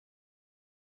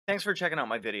Thanks for checking out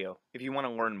my video. If you want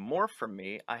to learn more from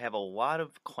me, I have a lot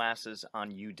of classes on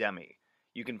Udemy.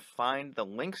 You can find the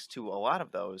links to a lot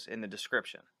of those in the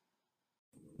description.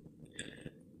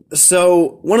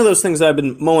 So, one of those things I've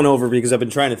been mulling over because I've been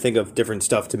trying to think of different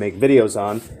stuff to make videos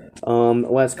on the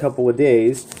last couple of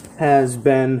days has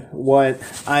been what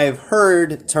I've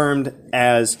heard termed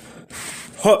as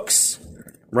hooks,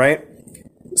 right?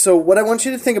 So, what I want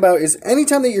you to think about is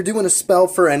anytime that you're doing a spell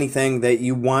for anything that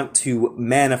you want to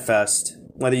manifest,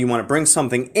 whether you want to bring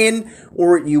something in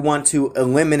or you want to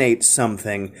eliminate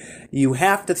something, you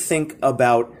have to think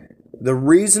about the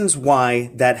reasons why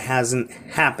that hasn't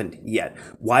happened yet.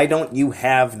 Why don't you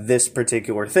have this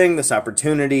particular thing, this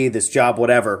opportunity, this job,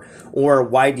 whatever? Or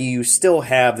why do you still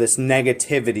have this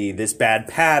negativity, this bad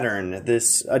pattern,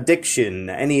 this addiction,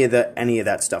 any of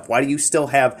that stuff? Why do you still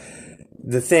have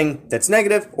the thing that's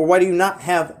negative, or why do you not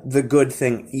have the good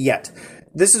thing yet?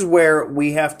 This is where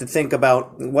we have to think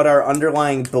about what our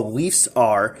underlying beliefs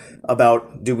are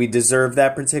about, do we deserve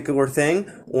that particular thing?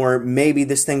 Or maybe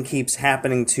this thing keeps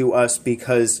happening to us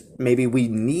because maybe we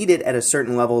need it at a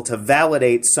certain level to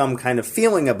validate some kind of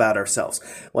feeling about ourselves.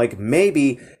 Like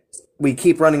maybe we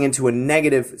keep running into a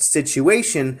negative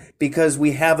situation because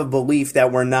we have a belief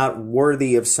that we're not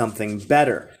worthy of something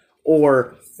better.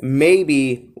 Or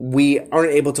maybe we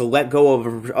aren't able to let go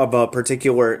of a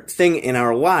particular thing in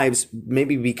our lives,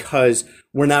 maybe because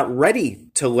we're not ready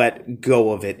to let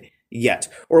go of it yet.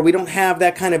 Or we don't have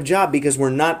that kind of job because we're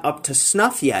not up to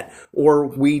snuff yet. Or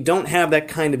we don't have that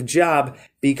kind of job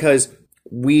because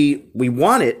we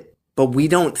want it, but we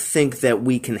don't think that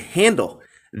we can handle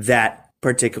that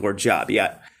particular job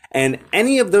yet. And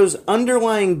any of those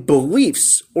underlying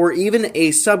beliefs, or even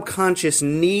a subconscious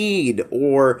need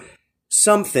or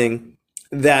something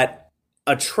that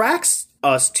attracts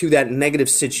us to that negative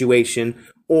situation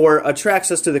or attracts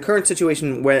us to the current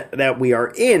situation that we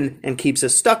are in and keeps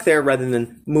us stuck there rather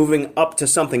than moving up to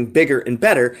something bigger and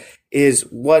better is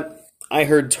what I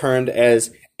heard termed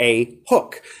as a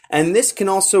hook. And this can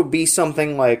also be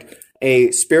something like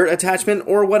a spirit attachment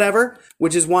or whatever,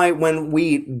 which is why when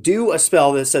we do a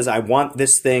spell that says, I want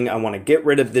this thing, I want to get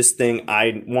rid of this thing,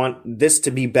 I want this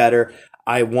to be better,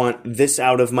 I want this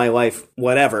out of my life,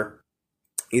 whatever,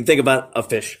 you think about a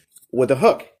fish with a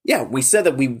hook. Yeah, we said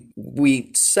that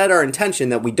we set our intention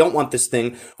that we don't want this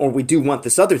thing or we do want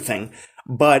this other thing,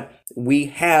 but we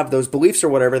have those beliefs or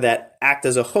whatever that act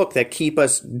as a hook that keep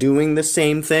us doing the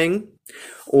same thing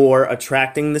or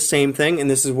attracting the same thing. And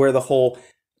this is where the whole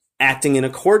acting in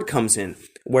accord comes in,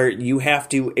 where you have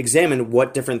to examine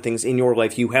what different things in your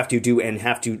life you have to do and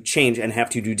have to change and have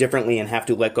to do differently and have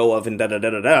to let go of and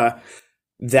da-da-da-da-da,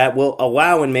 that will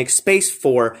allow and make space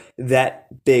for that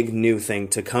big new thing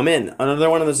to come in. Another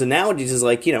one of those analogies is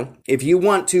like, if you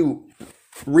want to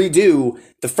redo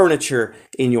the furniture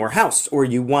in your house or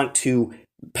you want to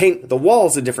paint the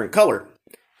walls a different color,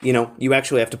 you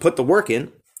actually have to put the work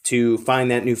in to find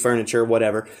that new furniture,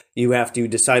 whatever. You have to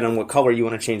decide on what color you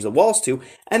want to change the walls to,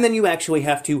 and then you actually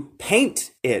have to paint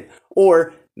it.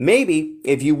 Or maybe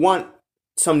if you want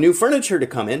some new furniture to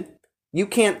come in, you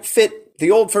can't fit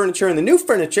the old furniture and the new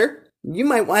furniture. You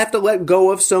might have to let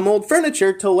go of some old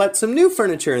furniture to let some new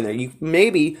furniture in there.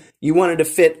 Maybe you wanted to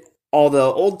fit all the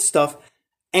old stuff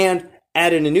and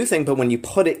add in a new thing, but when you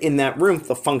put it in that room,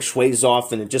 the feng shui's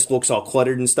off and it just looks all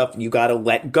cluttered and stuff. You got to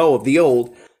let go of the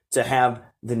old to have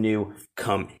the new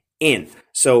come in.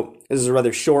 So this is a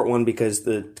rather short one because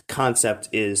the concept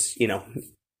is,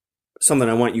 something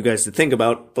I want you guys to think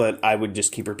about, but I would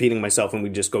just keep repeating myself and we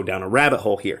just go down a rabbit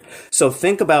hole here. So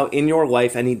think about in your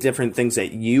life any different things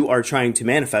that you are trying to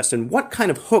manifest and what kind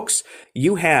of hooks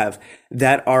you have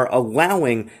that are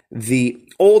allowing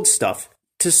the old stuff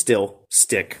to still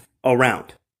stick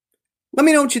around. Let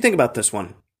me know what you think about this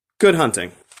one. Good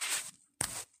hunting.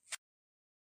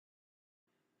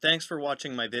 Thanks for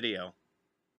watching my video.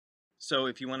 So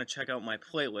if you want to check out my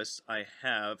playlists, I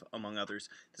have, among others,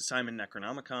 the Simon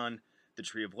Necronomicon, the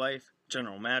Tree of Life,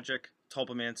 General Magic,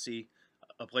 Tulpamancy,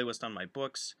 a playlist on my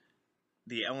books,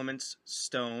 the elements,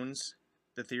 stones,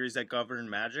 the theories that govern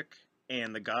magic,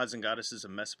 and the gods and goddesses of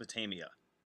Mesopotamia.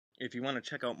 If you want to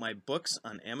check out my books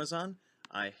on Amazon,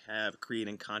 I have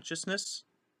Creating Consciousness,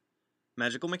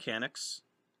 Magical Mechanics,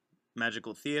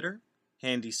 Magical Theater,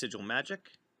 Handy Sigil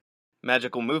Magic,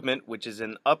 Magical Movement, which is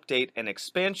an update and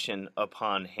expansion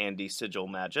upon Handy Sigil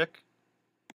Magic,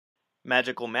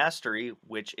 Magical Mastery,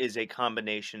 which is a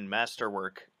combination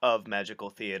masterwork of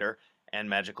Magical Theater and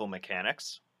Magical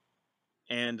Mechanics,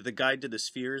 and The Guide to the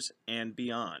Spheres and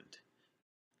Beyond.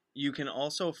 You can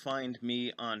also find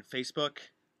me on Facebook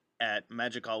at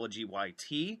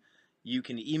MagicologyYT. You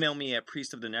can email me at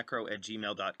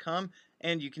priestofthenecro@gmail.com,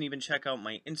 and you can even check out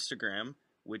my Instagram,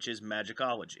 which is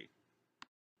Magicology.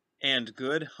 And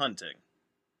good hunting.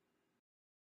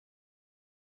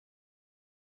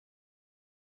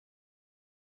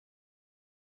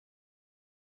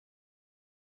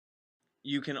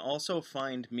 You can also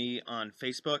find me on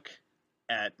Facebook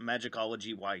at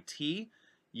MagicologyYT.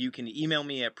 You can email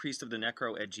me at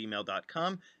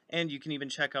priestofthenecro@gmail.com, and you can even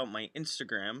check out my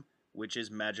Instagram, which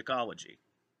is Magicology.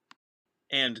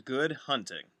 And good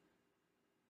hunting.